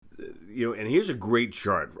and here's a great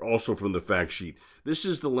chart also from the fact sheet. This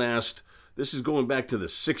is going back to the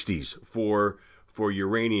 60s for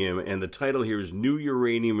uranium, and the title here is New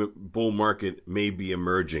Uranium Bull Market May Be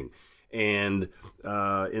Emerging. And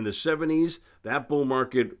in the 70s, that bull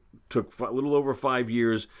market took a little over 5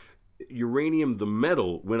 years. Uranium, the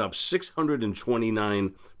metal, went up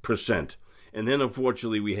 629%. And then,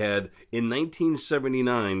 unfortunately, we had in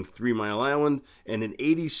 1979, 3 Mile Island, and in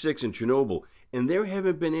 86 in Chernobyl. And there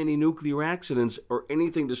haven't been any nuclear accidents or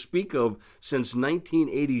anything to speak of since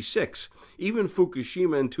 1986. Even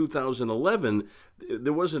Fukushima in 2011,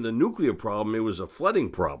 there wasn't a nuclear problem, it was a flooding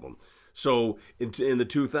problem. So in the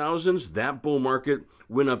 2000s, that bull market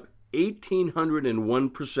went up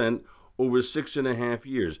 1,801% over 6.5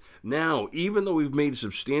 years. Now, even though we've made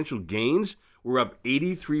substantial gains, we're up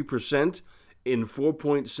 83% in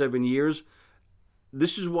 4.7 years.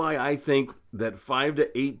 This is why I think that 5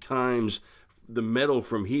 to 8 times the metal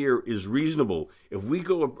from here is reasonable. If we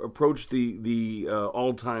go approach the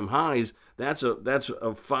all-time highs, that's a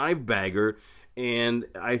 5-bagger. And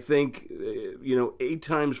I think, 8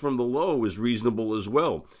 times from the low is reasonable as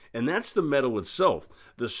well. And that's the metal itself.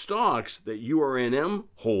 The stocks that URNM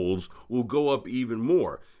holds will go up even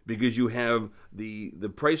more because you have the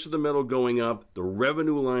price of the metal going up, the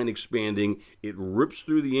revenue line expanding, it rips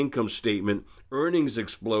through the income statement, earnings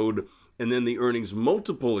explode, and then the earnings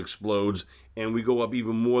multiple explodes, and we go up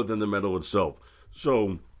even more than the metal itself.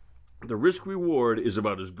 So the risk-reward is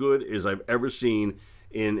about as good as I've ever seen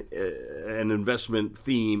in an investment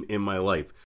theme in my life.